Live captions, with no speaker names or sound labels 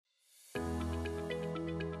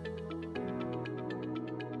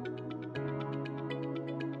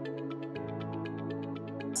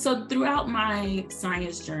So throughout my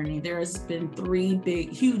science journey, there has been three big,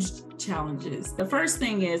 huge challenges. The first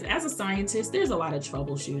thing is, as a scientist, there's a lot of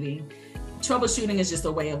troubleshooting. Troubleshooting is just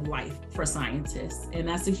a way of life for scientists, and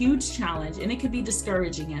that's a huge challenge, and it can be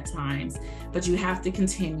discouraging at times, but you have to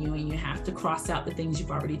continue and you have to cross out the things you've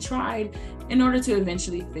already tried in order to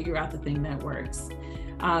eventually figure out the thing that works.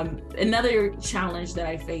 Another challenge that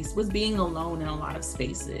I faced was being alone in a lot of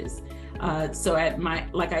spaces. So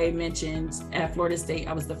like I mentioned, at Florida State,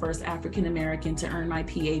 I was the first African-American to earn my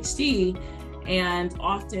PhD, and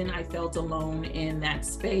often I felt alone in that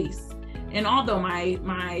space. And although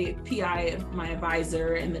my PI, my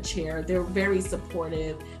advisor and the chair, they're very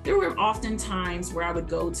supportive, there were often times where I would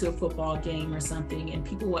go to a football game or something and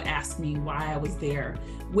people would ask me why I was there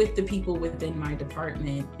with the people within my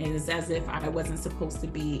department. It is as if I wasn't supposed to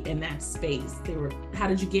be in that space. How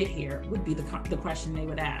did you get here? Would be the question they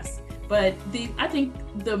would ask. But I think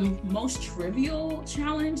the most trivial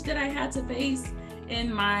challenge that I had to face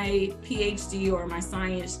in my PhD or my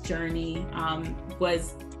science journey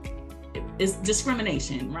is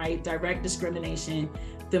discrimination, right? Direct discrimination,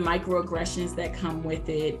 the microaggressions that come with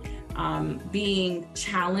it, being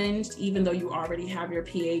challenged even though you already have your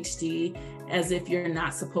PhD, as if you're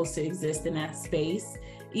not supposed to exist in that space,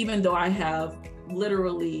 even though I have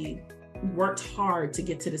literally worked hard to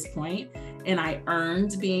get to this point and I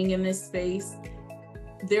earned being in this space.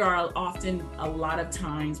 There are often a lot of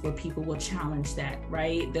times where people will challenge that,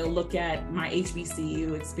 right? They'll look at my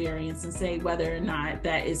HBCU experience and say whether or not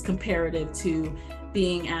that is comparative to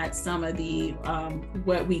being at some of the,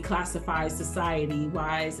 what we classify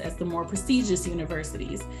society-wise as the more prestigious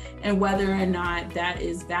universities, and whether or not that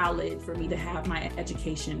is valid for me to have my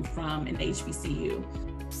education from an HBCU.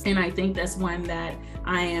 And I think that's one that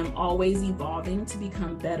I am always evolving to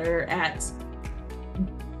become better at,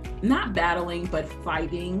 not battling, but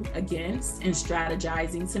fighting against and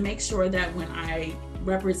strategizing to make sure that when I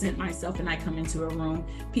represent myself and I come into a room,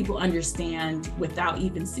 people understand without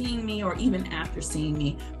even seeing me or even after seeing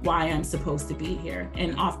me why I'm supposed to be here.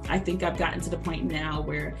 And I think I've gotten to the point now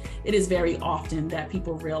where it is very often that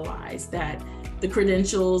people realize that the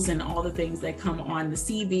credentials and all the things that come on the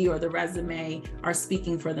CV or the resume are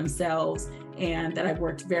speaking for themselves, and that I've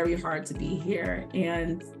worked very hard to be here.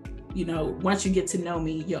 And you know, once you get to know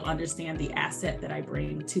me, you'll understand the asset that I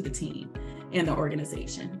bring to the team and the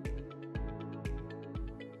organization.